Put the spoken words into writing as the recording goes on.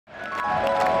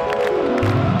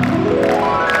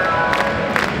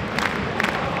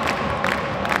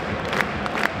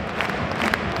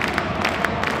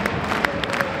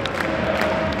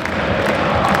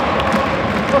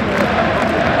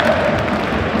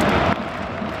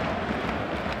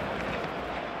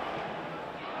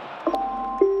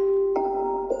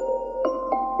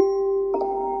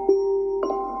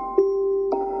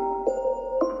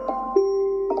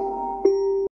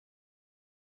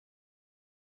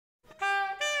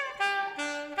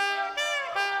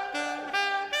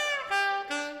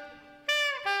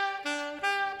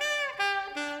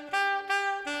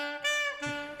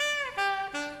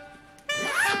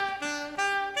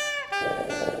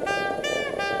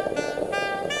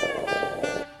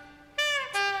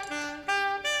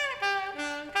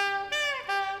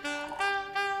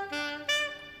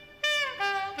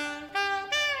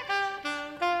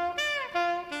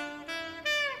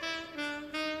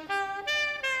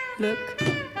look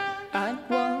at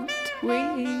what we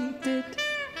did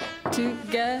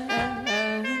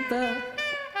together.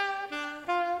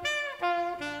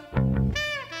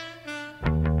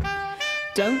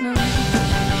 Don't know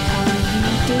how you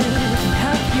did.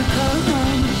 Have you come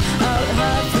home? I'll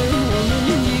have the woman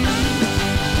you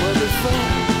were before.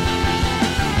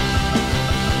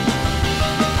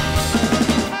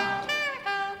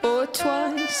 Or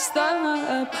twice the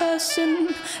person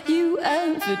you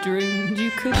ever dreamed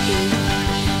you could be.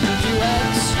 Did you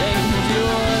exchange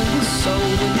your soul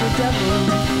with the devil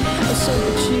so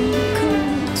that you could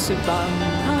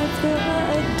survive the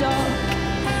dark?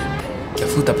 Και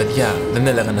αφού τα παιδιά δεν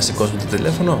έλεγαν να σηκώσουν το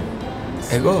τηλέφωνο,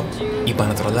 εγώ είπα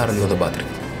να τρολάρω λίγο τον Πάτρικ.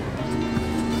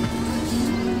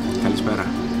 Καλησπέρα.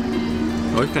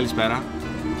 Όχι καλησπέρα.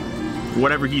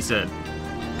 Whatever he said.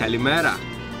 Καλημέρα.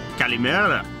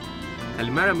 Kalimera.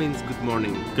 Kalimera means good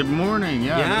morning. Good morning,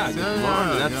 yeah. Yeah, good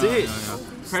morning. That's it.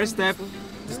 First step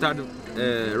to start a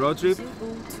road trip.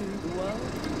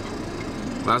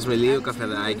 Βάζουμε λίγο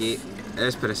καφεδάκι,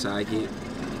 εσπρεσάκι.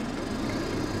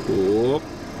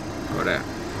 Ωραία.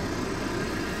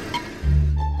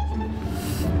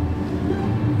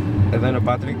 Εδώ είναι ο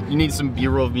Patrick. You need some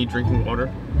B-roll of me drinking water?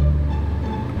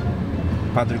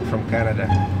 Patrick from Canada.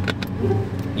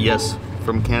 Yes,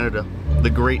 from Canada,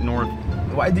 the Great North.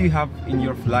 Why do you have in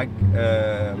your flag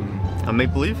A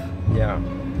maple leaf? yeah.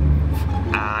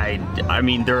 I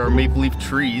mean, there are maple leaf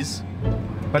trees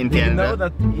But in do you Canada. know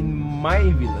that in my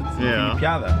village, in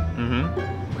Filippiada,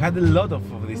 we had a lot of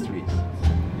these trees.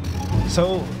 So,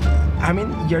 I mean,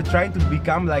 you're trying to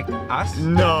become like us.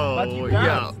 No, But you can't.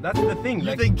 yeah. That's the thing. You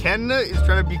Like, think Canada is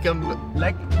trying to become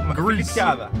like Greece?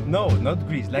 Filippiada. No, not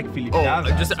Greece. Like Filippiada.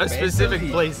 just a specific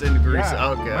place in Greece?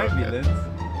 Yeah, Okay, my okay. village.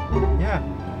 Yeah.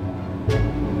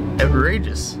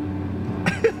 Outrageous.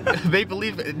 Maple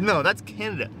leaf? No, that's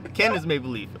Canada. Canada's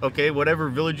maple leaf. Okay, whatever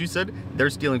village you said,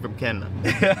 they're stealing from Canada.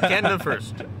 Canada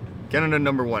first. Canada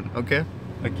number one. Okay.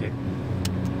 Okay.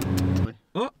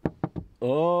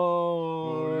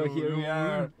 Oh, here we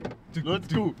are. Let's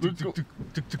go. Let's go.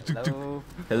 Hello.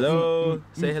 Hello.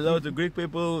 Say hello to Greek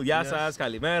people. Γεια σας,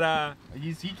 καλημέρα.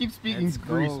 He keeps speaking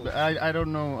Greece, but I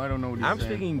don't know. I don't know what he's I'm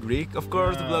saying. speaking Greek. Of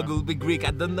course, the vlog will be Greek.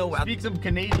 I don't know what. Speak some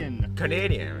Canadian.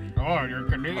 Canadian. Oh, you're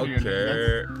Canadian.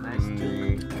 Okay. Nice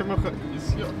Come on.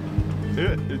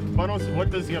 Panos, what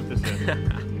does he have to say?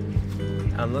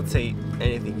 I'm not saying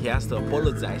anything. He has to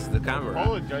apologize to the camera.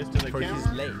 Apologize to the for camera. his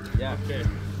late. Yeah. Okay.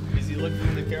 Is he looking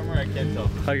at the camera? I can't tell.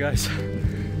 Hi guys,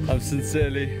 I'm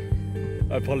sincerely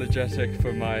apologetic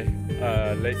for my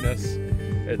lateness.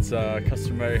 It's a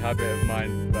customary habit of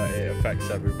mine, but it affects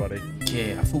everybody. Και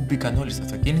αφού μπήκαν όλοι στο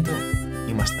αυτοκίνητο,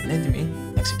 ήμασταν έτοιμοι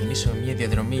να ξεκινήσουμε μια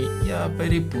διαδρομή για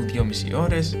περίπου 2,5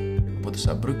 ώρες από το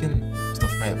Saarbrücken στο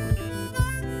Freiburg.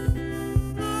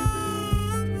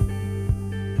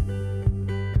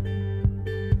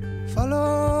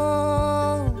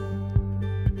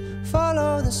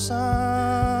 Follow the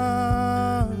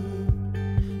sun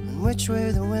and which way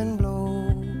the wind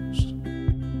blows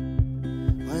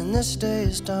when this day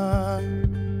is done.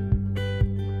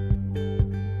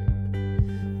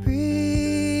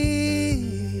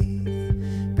 Breathe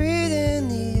in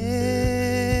the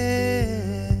air.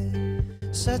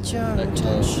 Set your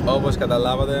intention. Όπως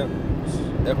καταλάβατε,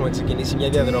 έχουμε ξεκινήσει μια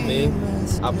διαδρομή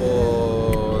από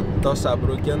το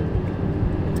Saarbrücken.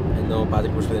 Ο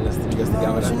Patrick προσπαθεί να στείλει στην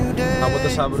κάμερα από το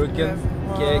Saarbrücken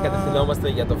και κατευθυνόμαστε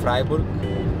για το Freiburg,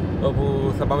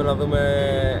 όπου θα πάμε να δούμε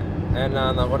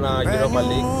έναν αγώνα Europa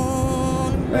League.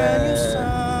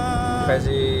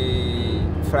 Παίζει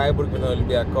Freiburg με τον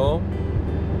Ολυμπιακό.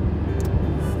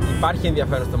 Υπάρχει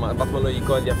ενδιαφέρον στο μάτς,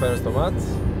 βαθμολογικό ενδιαφέρον στο μάτς,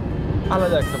 αλλά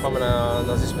εντάξει, θα πάμε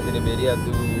να ζήσουμε την εμπειρία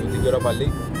του Europa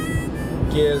League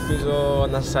και ελπίζω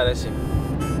να σας αρέσει.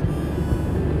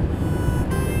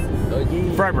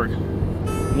 Freiburg.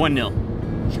 1-0.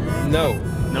 No.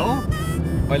 No?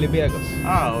 Olympiacos.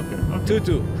 Oh, okay. 2-2.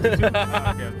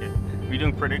 Okay. We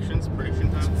doing predictions? Prediction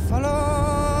time?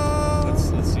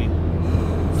 Let's see.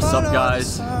 What's up guys?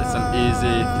 It's an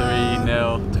easy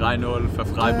 3-0, 3-0 for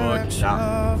Freiburg.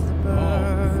 Yeah.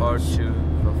 4-2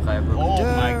 for Freiburg. Oh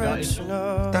my god.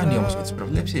 Φτάνει όμως με τις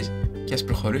προβλέψεις και ας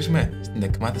προχωρήσουμε στην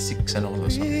εκμάθηση ξένων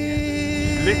γλωσσών.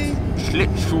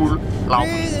 Schlittschuh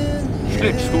laufen.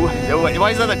 Schlittschuh. Why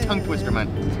is that a tongue twister, man?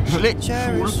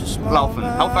 Schlittschuh laufen.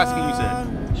 How fast can you say it?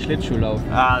 Schlittschuhlaufen.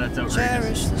 Ah, that's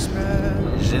outrageous.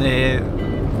 Je n'ai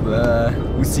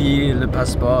aussi le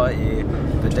passeport et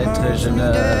peut-être je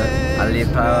n'allais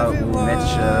pas au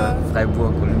match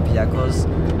Freiburg-Olympiacos.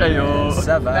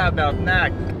 Ça va.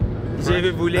 Je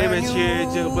vais vous les monsieur,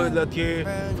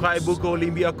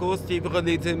 Freiburg-Olympiacos,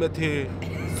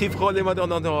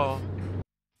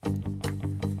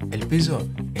 Ελπίζω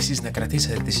εσείς να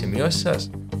κρατήσατε τις σημειώσεις σας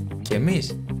και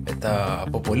εμείς, μετά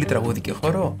από πολύ τραγούδι και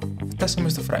χορό, φτάσαμε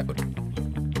στο Φράιμπουργκ.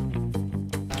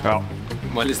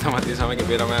 Μόλις σταματήσαμε και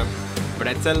πήραμε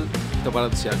πρέτσελ, το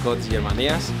παραδοσιακό της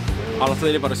Γερμανίας. Αλλά αυτό δεν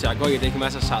είναι παραδοσιακό γιατί έχει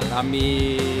μέσα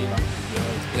σαλάμι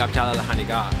και κάποια άλλα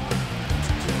λαχανικά.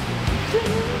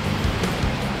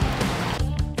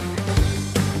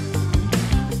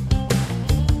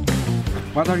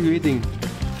 What are you eating?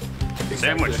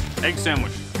 Sandwich, egg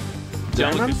sandwich.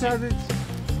 German sandwich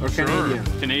or Canadian?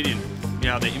 Sure, Canadian.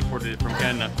 Yeah, they imported it from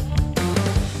Canada.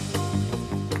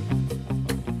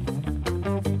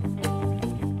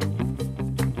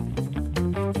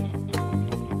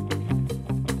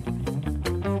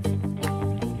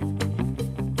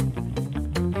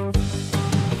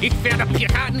 Ich werde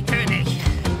Piratenkönig.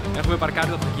 Έχουμε παρκάρει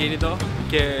το αυτοκίνητο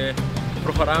και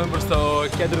προχωράμε προς το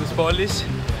κέντρο της πόλης.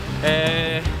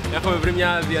 Έχουμε βρει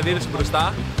μια διαδήλωση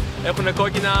μπροστά. Έχουν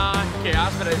κόκκινα και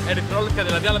άσπρα ερυθρόλευκα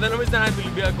δηλαδή, αλλά δεν νομίζετε να είναι του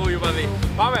Ολυμπιακού οι οπαδοί.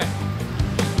 Πάμε!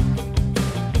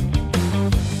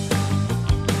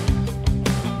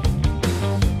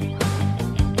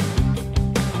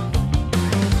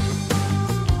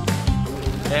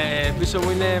 Πίσω μου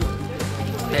είναι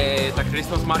τα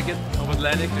Christmas Market, όπως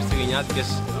λένε,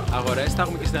 χριστουγεννιάτικες αγορές. Τα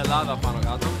έχουμε και στην Ελλάδα πάνω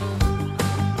κάτω.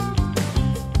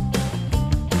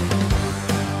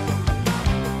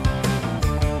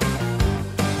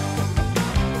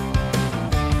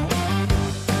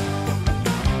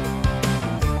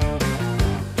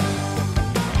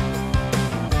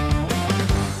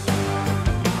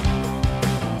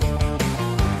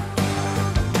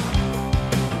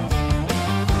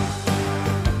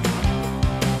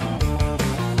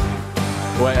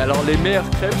 Ouais, alors les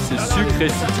meilleures crêpes, c'est sucre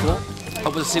et citron.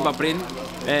 Όπως σας είπα πριν,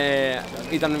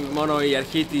 ήταν μόνο η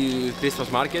αρχή του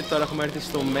Christmas Market. Τώρα έχουμε έρθει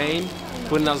στο Main,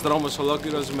 που είναι ένας δρόμος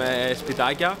ολόκληρος με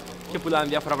σπιτάκια και πουλάνε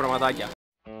διάφορα πραγματάκια.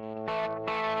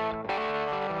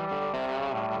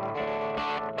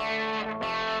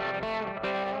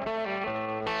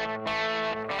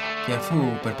 Και αφού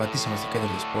περπατήσαμε στο κέντρο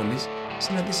της πόλης,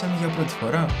 συναντήσαμε για πρώτη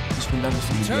φορά τους φιλάνους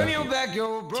του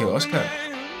Ολυμπιακού και ο Όσκαρ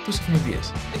τους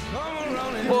εφημβίες.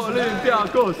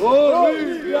 Olympiacos!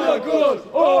 Olympiacos!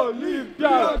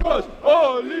 Olympiacos!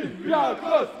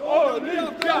 Olympiacos!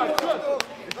 Olympiacos!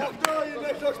 Αυτό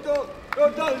είναι σωστό!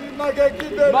 Πρωτάθλημα και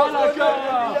κύπελλο! Μαλακά!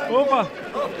 Όπα!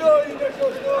 Αυτό είναι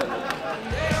σωστό!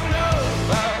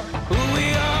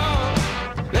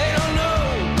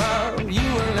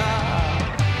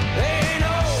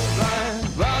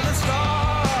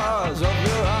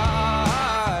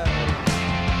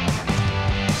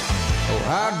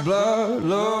 Hot blood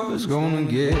love is gonna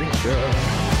get you.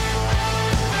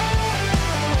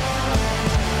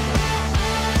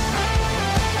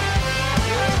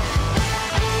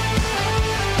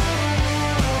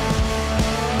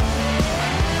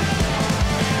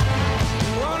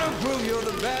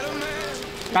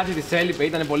 Κάτι της έλειπε,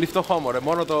 ήταν πολύ φτωχό μωρέ.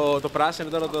 Μόνο το πράσινο,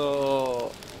 τώρα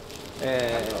το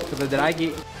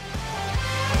δεντράκι.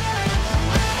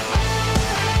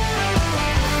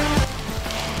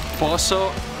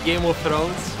 Πόσο Game of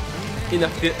Thrones είναι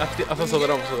αυτός ο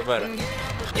δρόμος εδώ πέρα.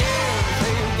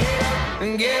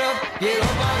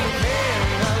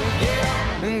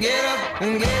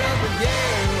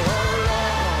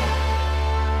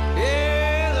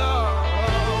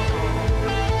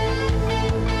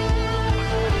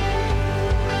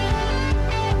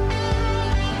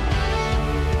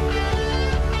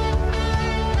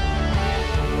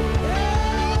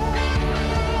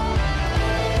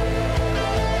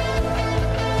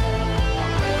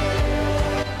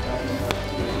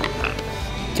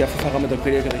 Και αφού φάγαμε το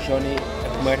κρύο και το χιόνι,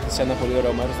 έχουμε έρθει σε ένα πολύ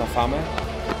ωραίο μέρος να φάμε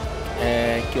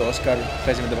και ο Όσκαρ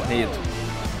παίζει με το παιχνίδι του.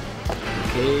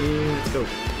 Okay, let's go.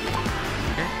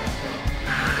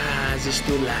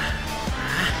 Ζεστούλα.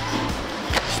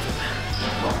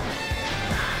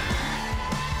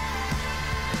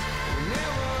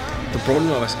 Το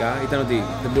πρόβλημα βασικά ήταν ότι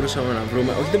δεν μπορούσαμε να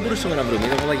βρούμε, όχι δεν μπορούσαμε να βρούμε,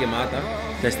 ήταν όλα γεμάτα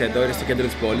τα εστιατόρια στο κέντρο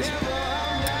της πόλης.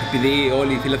 Επειδή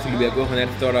όλοι οι φίλοι του Ολυμπιακού έχουν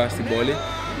έρθει τώρα στην πόλη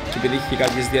και επειδή είχε και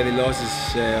κάποιες διαδηλώσεις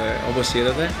όπως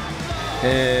είδατε,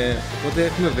 οπότε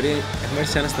έχουμε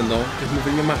έρθει σε ένα στενό και έχουμε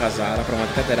βρει μια μαγαζάρα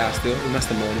πραγματικά τεράστιο,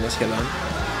 είμαστε μόνοι μας σχεδόν,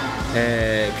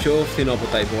 πιο φθηνό από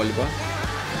τα υπόλοιπα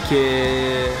και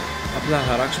απλά θα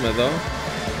χαράξουμε εδώ.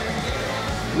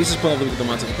 Μη σας πω να δούμε και το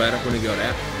μάτσο εδώ πέρα που είναι και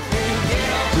ωραία.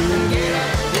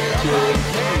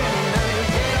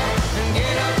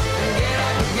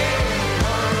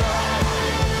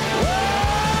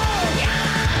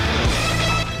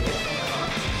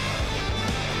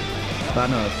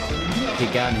 Panos, τι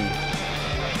κάνει?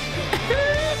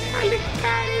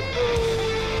 Παλικάρι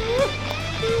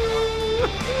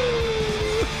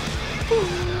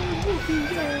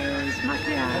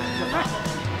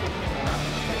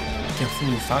Και αφού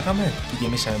φάγαμε και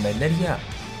γεμίσαμε με ενέργεια,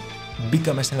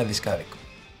 μπήκαμε σε ένα δισκάδικο.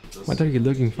 What are you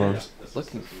looking for?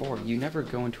 Looking for? You never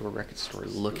go into a record store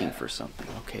looking for something,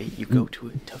 okay? You go to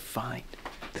it to find.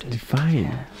 To find?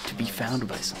 To be found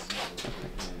by something.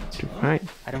 To find?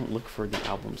 I don't look for the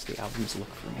albums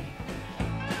look for me.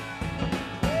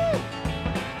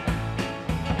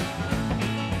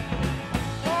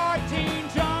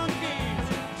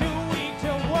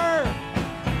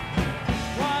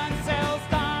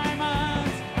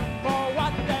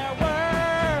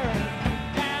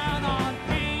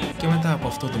 Και μετά από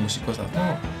αυτό το μουσικό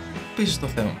σταθμό, πίσω στο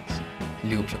θέμα μας.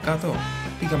 Λίγο πιο κάτω,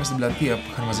 πήγαμε στην πλατεία που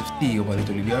είχαν μαζευτεί οι οπαδοί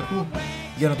του Ολυμπιακού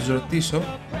για να τους ρωτήσω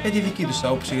για τη δική τους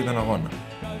άποψη για τον αγώνα.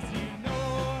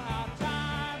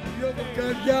 Δύο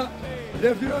δεκάρια,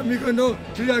 δεύτερο αμήχανο,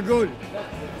 3 γκολ.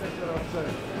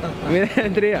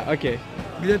 0-3, οκ.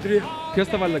 0-3. Ποιος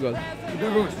θα βάλει το γκολ?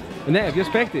 Ολυμπιακός. Ναι, ποιος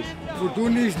παίκτης?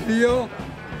 Φουρτούνης 2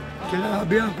 και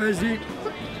Λαραμπία παίζει.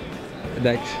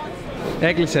 Εντάξει.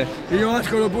 Έκλεισε. Ή ο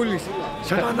Ασκολοπούλης,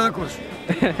 Σατανάκος.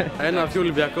 1-2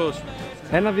 Ολυμπιακός.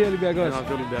 1-2 Ολυμπιακός.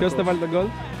 Ποιος θα βάλει τον γκολ?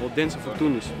 Ο Ντένς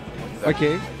Φουρτούνης. Οκ.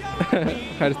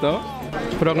 Ευχαριστώ.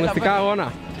 Προγνωστικά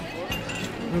αγώνα.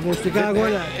 Προγνωστικά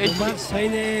αγώνα. Το μάτς θα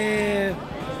είναι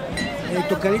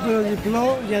το καλύτερο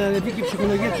διπλό για να ανεβεί και η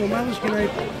ψυχολογία της ομάδας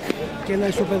και να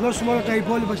ισοπεδώσουμε όλα τα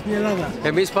υπόλοιπα στην Ελλάδα.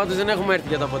 Εμείς πάντως δεν έχουμε έρθει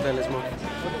για το αποτέλεσμα.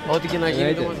 Ό,τι και να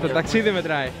γίνει. Το ταξίδι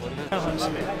μετράει.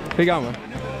 Πήγαμε.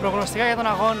 Προγνωστικά για τον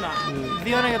αγώνα.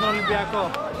 2-1 για τον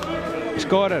Ολυμπιακό.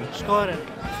 Σκόρερ.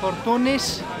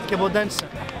 Φορτούνης και Ποντένσε.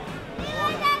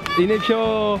 Είναι η πιο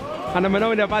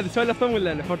αναμενόμενη απάντηση. Όλοι αυτό μου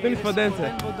λένε. Φορτούνης,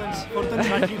 Ποντένσε.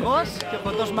 Φορτούνης αρχηγός και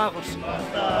Φωτός μάγος.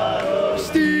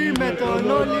 Στη με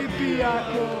τον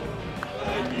Ολυμπιακό.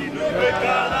 Γίνομαι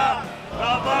καλά,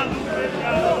 θα βάλουμε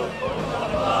καλό. Θα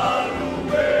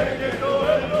πάρουμε και το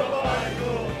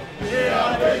ευρωπαϊκό. Και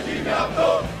αν δεν γίνει αυτό,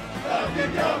 τα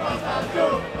παιδιά μας τα δυο.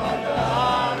 Πάντα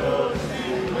άρρωστοι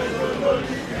με τον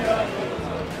Ολυμπιακό.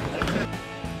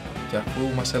 Και αφού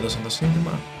μας έδωσαν το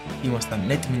σύνθημα, ήμασταν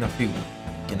έτοιμοι να φύγουμε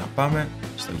και να πάμε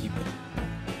στο γήπεδο.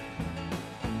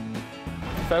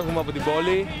 Φεύγουμε από την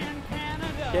πόλη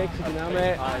και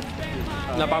ξεκινάμε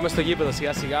να πάμε στο γήπεδο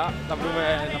σιγά σιγά. Να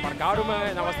παρκάρουμε,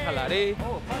 να είμαστε χαλαροί.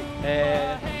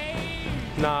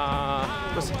 Να...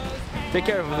 Take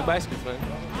care of the bicycles, man.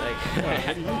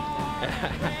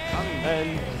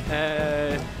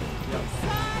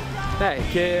 Ναι,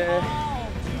 και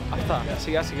αυτά.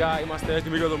 Σιγά σιγά είμαστε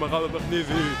έτοιμοι για το μεγάλο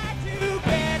παιχνίδι.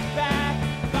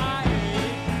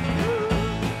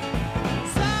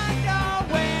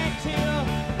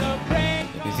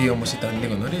 Επειδή όμως ήταν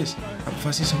λίγο νωρίς,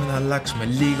 αποφασίσαμε να αλλάξουμε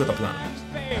λίγο τα πλάνα μας.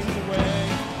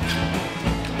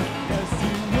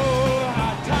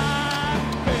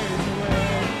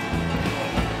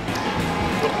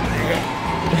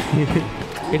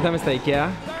 Ήρθαμε στα IKEA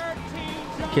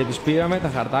και τους πήραμε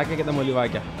τα χαρτάκια και τα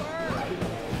μολυβάκια.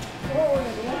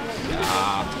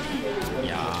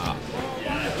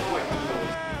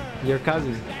 Your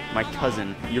cousin. My cousin.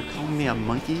 You're calling me a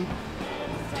monkey?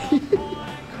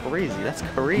 Crazy. That's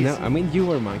crazy. No, I mean you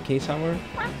were monkey somewhere.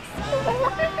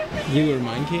 You were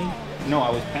monkey? No, I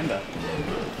was panda.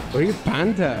 Were you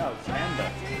panda? Yeah, I was panda.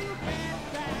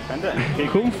 Panda and pig.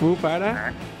 Kung Fu para?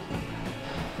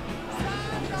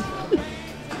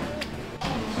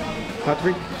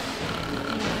 Patrick?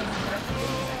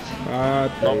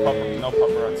 No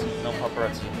paparazzi. No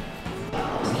paparazzi.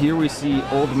 Here we see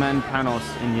old man Panos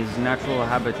in his natural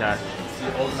habitat.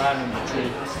 The old man in the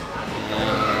tree.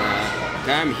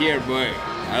 Come here, boy.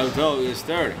 I'll tell you a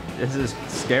story. This is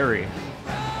scary.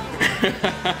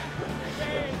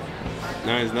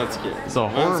 No, it's not scary. It's a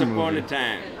horror Once upon movie. a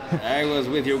time, I was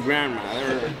with your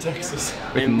grandmother. In Texas.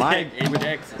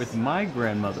 With my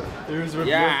grandmother.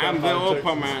 Yeah, I'm the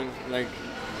Opa man. Like.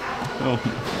 Oh.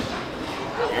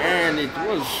 And it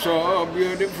was so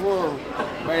beautiful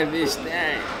by this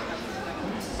time.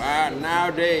 But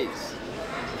nowadays,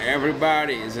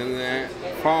 everybody is in the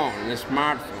phone, the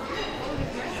smartphone.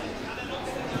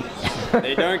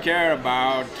 They don't care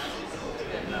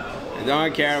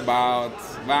about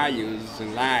values in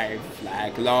life,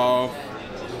 like love.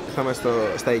 Ήρθαμε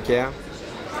στα IKEA.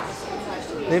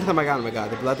 Δεν ήρθαμε να κάνουμε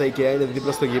κάτι, απλά τα IKEA είναι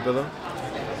δίπλα στο γήπεδο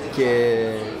και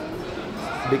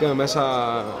μπήκαμε μέσα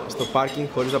στο πάρκινγκ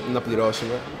χωρίς να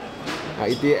πληρώσουμε.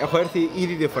 Γιατί έχω έρθει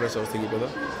ήδη 2 φορές στο γήπεδο,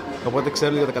 οπότε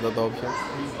ξέρω λίγο τα κατατόπια.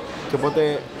 Και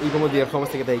οπότε είπαμε ότι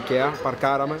ερχόμαστε για τα IKEA,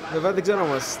 παρκάραμε. Βέβαια δεν ξέρω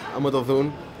αν το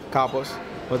δουν κάπως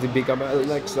ότι μπήκαμε, αλλά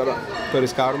εντάξει τώρα το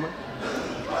ρισκάρουμε.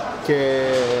 και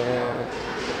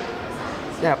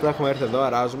απλά έχουμε έρθει εδώ,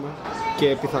 αράζουμε και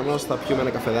πιθανώς θα πιούμε ένα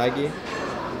καφεδάκι,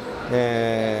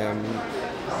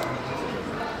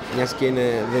 μιας και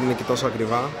δεν είναι και τόσο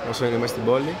ακριβά όσο είναι μέσα στην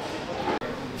πόλη.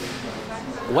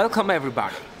 Welcome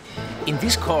everybody. In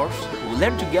this course, we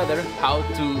learn together how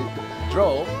to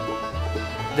draw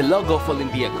the logo of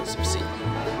Olympiacos FC.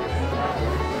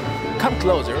 Come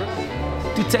closer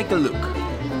to take a look.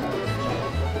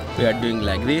 We are doing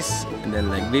like this, and then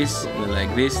like this, and then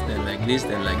like this, then like this,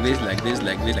 then like this, like this,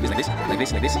 like this, like this, like this,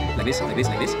 like this, like this, like this, like this,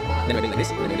 like this. Then we're doing like this,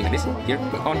 then we're doing like this. Here,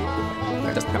 we're on. I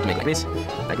just have to make like this,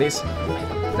 like this,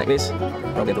 like this.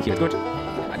 Probably it'll keep it good.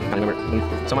 I can't remember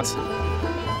so much.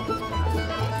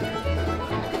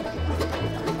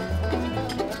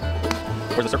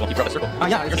 Where's the circle? You draw the circle. Ah,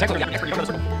 yeah, there's a circle. Yeah, you draw the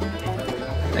circle.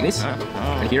 Like this.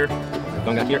 And here,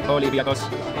 going down here, Olympiacos.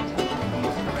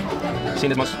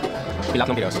 Συνδεσμός.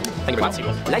 Φιλάθλων Πειραιώς. Thank you very much.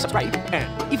 Like, subscribe, and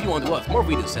if you want to watch more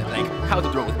videos like how to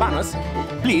draw with panos,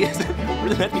 please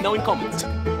let me know in comments.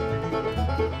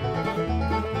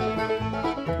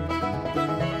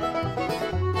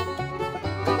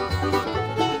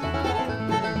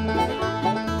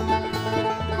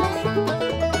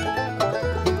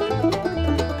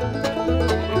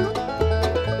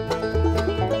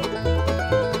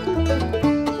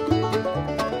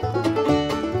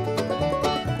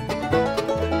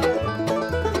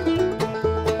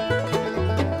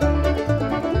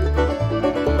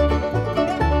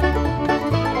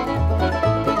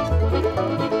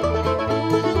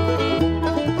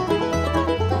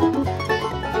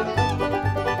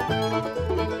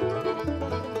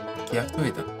 Και αυτό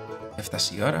ήταν.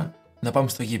 Έφτασε η ώρα να πάμε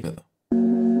στο γήπεδο.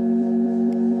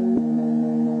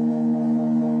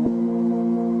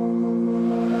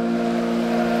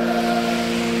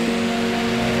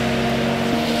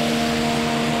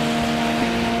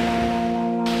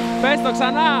 Πες το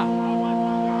ξανά!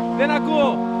 Δεν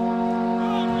ακούω!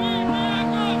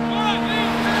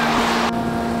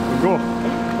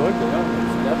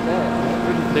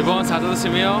 Λοιπόν, σε αυτό το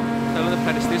σημείο θέλω να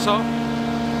ευχαριστήσω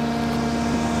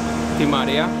τη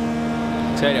Μαρία,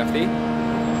 ξέρει αυτή,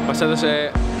 μας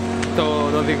έδωσε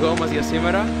τον οδηγό μας για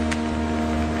σήμερα.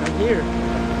 I'm here.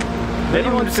 They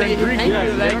don't understand Greek.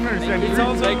 They don't understand Greek.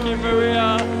 Thank you, Maria.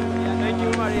 Thank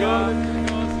you, Maria.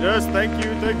 Yes, thank you,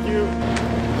 thank you.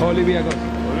 Olympiacos.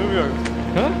 Olympiacos.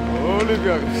 Huh?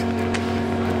 Olympiacos.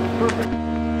 Perfect.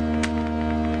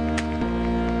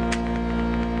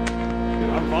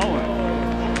 I'm following.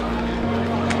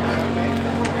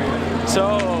 So,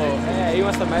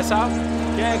 είμαστε μέσα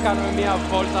και κάνουμε μια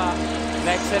βόλτα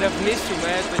να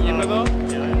εξερευνήσουμε το γήπεδο.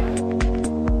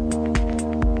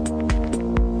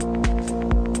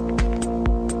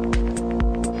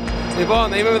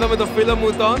 Λοιπόν, είμαι εδώ με τον φίλο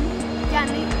μου τον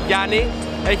Γιάννη.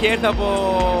 Έχει έρθει από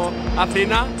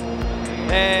Αθήνα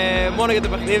μόνο για το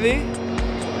παιχνίδι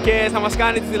και θα μας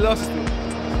κάνει τις δηλώσεις του.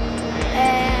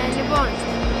 Λοιπόν,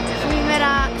 σήμερα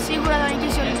σίγουρα θα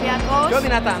νικήσει ο Ολυμπιακός. Πιο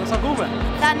δυνατά, να σ' ακούμε.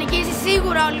 Θα νικήσει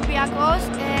σίγουρα ο Ολυμπιακός.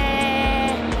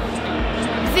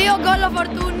 2 γκολ ο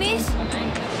Φορτούνης.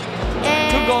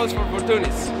 2 goals for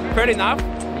Fortounis. Fair enough.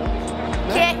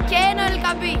 Και ένα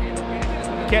Ελκαμπή.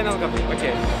 Και ένα Ελκαμπή, οκ.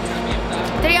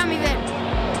 3-0.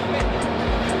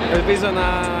 Ελπίζω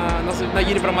να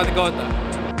γίνει πραγματικότητα.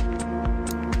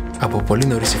 Από πολύ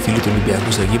νωρίς οι φίλοι του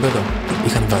Ολυμπιακού στο γήπεδο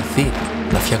είχαν βαρθεί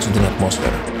να φτιάξουν την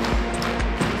ατμόσφαιρα.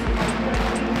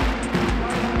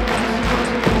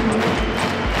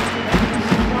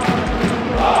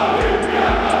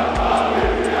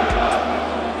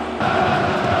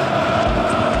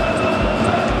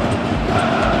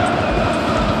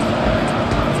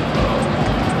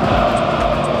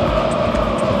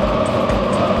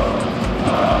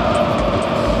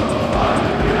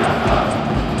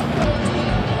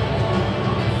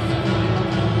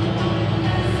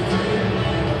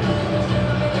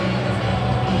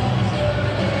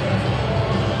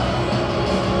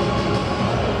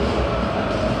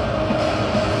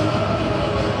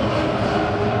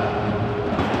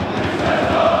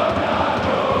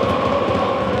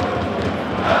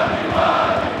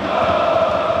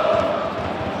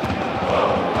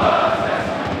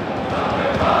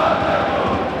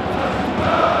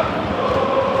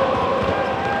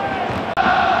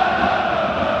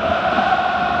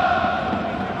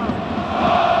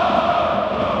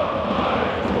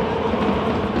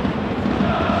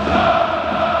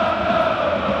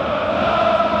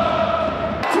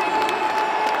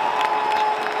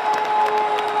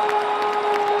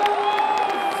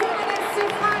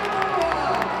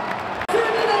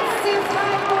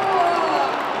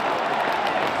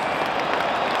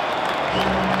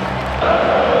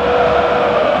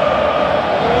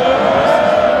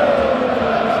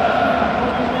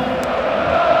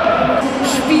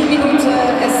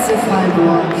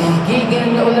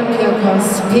 Olympiacos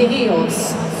Piraeus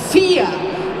 4-0.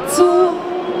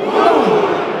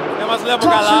 Δεν μας βλέπω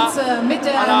καλά,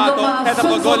 αλλά το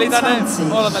τέταρτο γκολ ήταν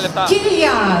όλα τα λεπτά.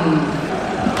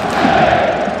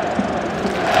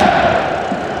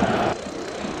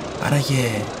 Άραγε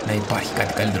να υπάρχει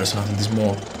κάτι καλύτερο στον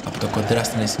αθλητισμό από το κοντρά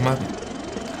στην αισθημάτη.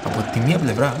 Από τη μία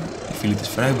πλευρά, οι φίλοι της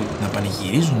Φράιμπουργκ να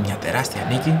πανηγυρίζουν μια τεράστια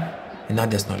νίκη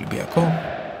ενάντια στον Ολυμπιακό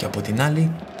και από την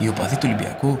άλλη, οι οπαδοί του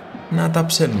Ολυμπιακού να τα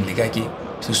ψέλνουν λιγάκι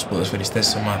στους ποδοσφαιριστές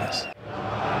της ομάδας.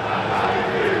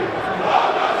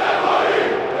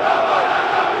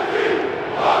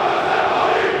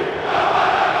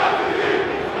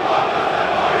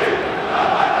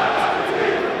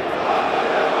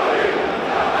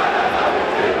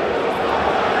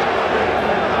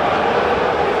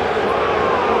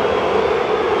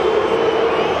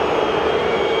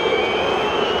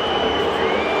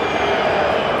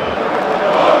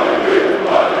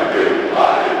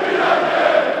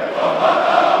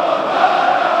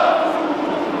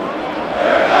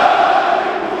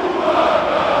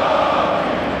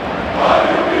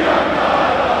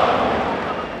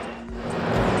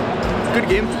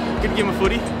 Good game of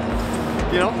footy,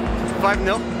 you know,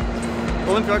 5-0.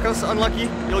 Olympiacos, unlucky,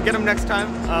 you'll get them next time.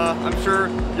 I'm sure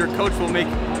your coach will make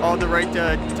all the right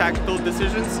tactical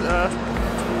decisions,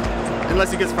 unless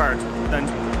he gets fired, then.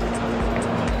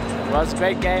 It was a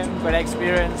great game, great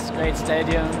experience, great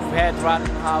stadium. We had one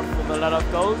half with a lot of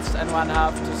goals and one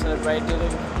half to celebrate the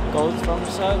goals from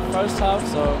the first half,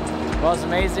 so it was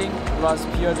amazing. It was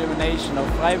pure domination of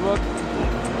Freiburg.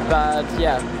 But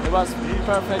yeah, it was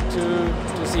perfect to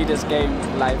see this game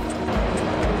live.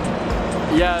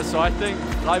 Yeah, so I think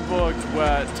Freiburg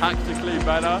were tactically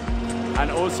better and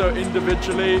also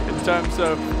individually in terms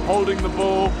of holding the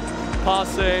ball,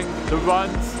 passing, the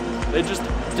runs. They just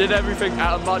did everything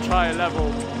at a much higher level.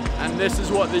 And this is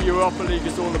what the Europa League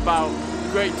is all about.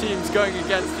 Great teams going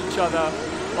against each other.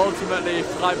 Ultimately,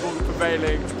 Freiburg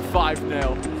prevailing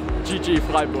 5-0. GG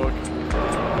Freiburg.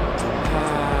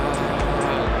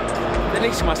 Δεν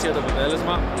έχει σημασία το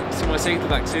αποτέλεσμα, σημασία έχει το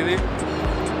ταξίδι,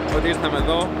 ότι ήρθαμε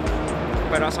εδώ,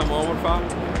 περάσαμε όμορφα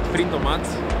πριν το μάτς.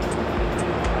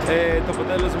 Το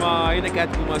αποτέλεσμα είναι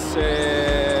κάτι που μας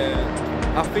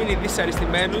αφήνει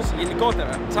δυσαρεστημένους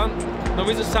γενικότερα.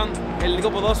 Νομίζω σαν ελληνικό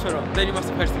ποδόσφαιρο δεν είμαστε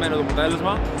ευχαριστημένοι από το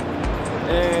αποτέλεσμα.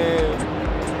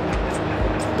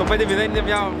 Το 5-0 είναι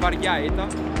μια βαριά ήττα.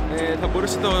 Θα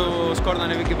μπορούσε το σκορ να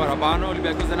ανέβει και παραπάνω. Ο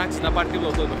Ολυμπιακός δεν άξιζε να πάρει τίποτα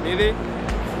αυτό το παιχνίδι.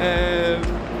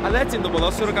 Αλλά έτσι είναι το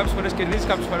ποδόσφαιρο, κάποιες φορές κερδίζεις,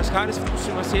 κάποιες φορές χάνεις. Αυτό που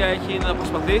σημασία έχει είναι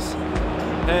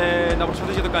να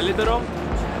προσπαθείς για το καλύτερο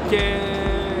και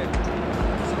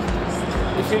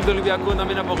οι φίλοι του Ολυμπιακού να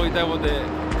μην απογοητεύονται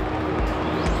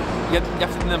για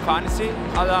αυτή την εμφάνιση.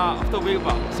 Αλλά αυτό που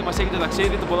είπα, σημασία έχει το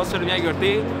ταξίδι, το ποδόσφαιρο είναι μια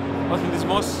γιορτή. Ο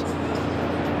αθλητισμός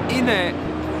είναι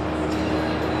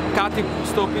κάτι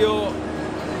στο οποίο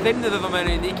δεν είναι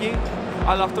δεδομένη η νίκη,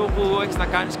 αλλά αυτό που έχεις να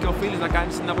κάνεις και οφείλεις να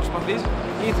κάνεις είναι να προσπαθείς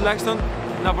ή τουλάχιστον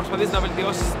να προσπαθείς να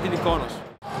βελτιώσεις την εικόνα σου.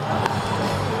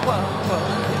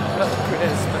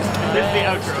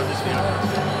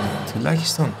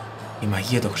 Τουλάχιστον η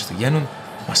μαγεία των Χριστουγέννων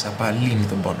μας απαλύνει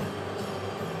τον πόνο.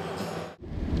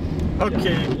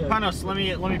 Okay, Panos, let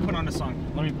me put on a song.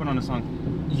 Let me put on a song.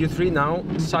 You three now,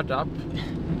 shut up.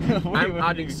 I'm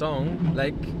adding song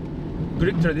like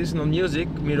Greek traditional music,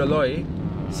 Miroloi,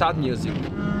 sad music.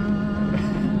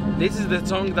 This is the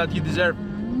song that you deserve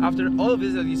after all of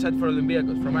this that you said for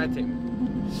Olympiacos, for my team.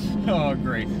 Oh,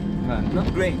 great. Man. Not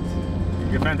great.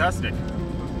 You're fantastic.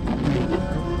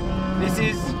 This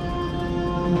is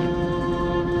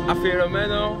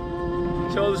αφιερωμένο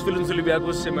σε όλους τους φίλους του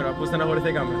Ολυμπιακού σήμερα που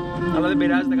στεναχωρηθήκαμε. Αλλά δεν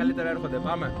πειράζει, τα καλύτερα έρχονται.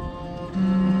 Πάμε.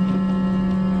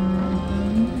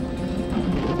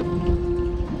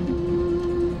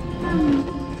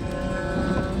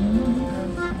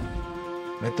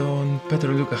 Με τον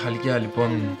Πέτρο Λούκα Χαλκιά λοιπόν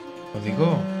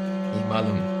οδηγό ή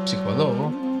μάλλον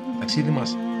ψυχολόγο, το ταξίδι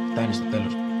μας φτάνει στο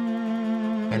τέλος.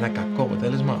 Ένα κακό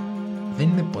αποτέλεσμα δεν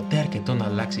είναι ποτέ αρκετό να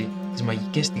αλλάξει τις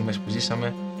μαγικές στιγμές που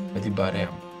ζήσαμε με την παρέα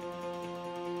μου.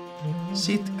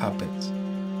 Shit happens,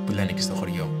 που λένε και στο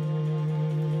χωριό.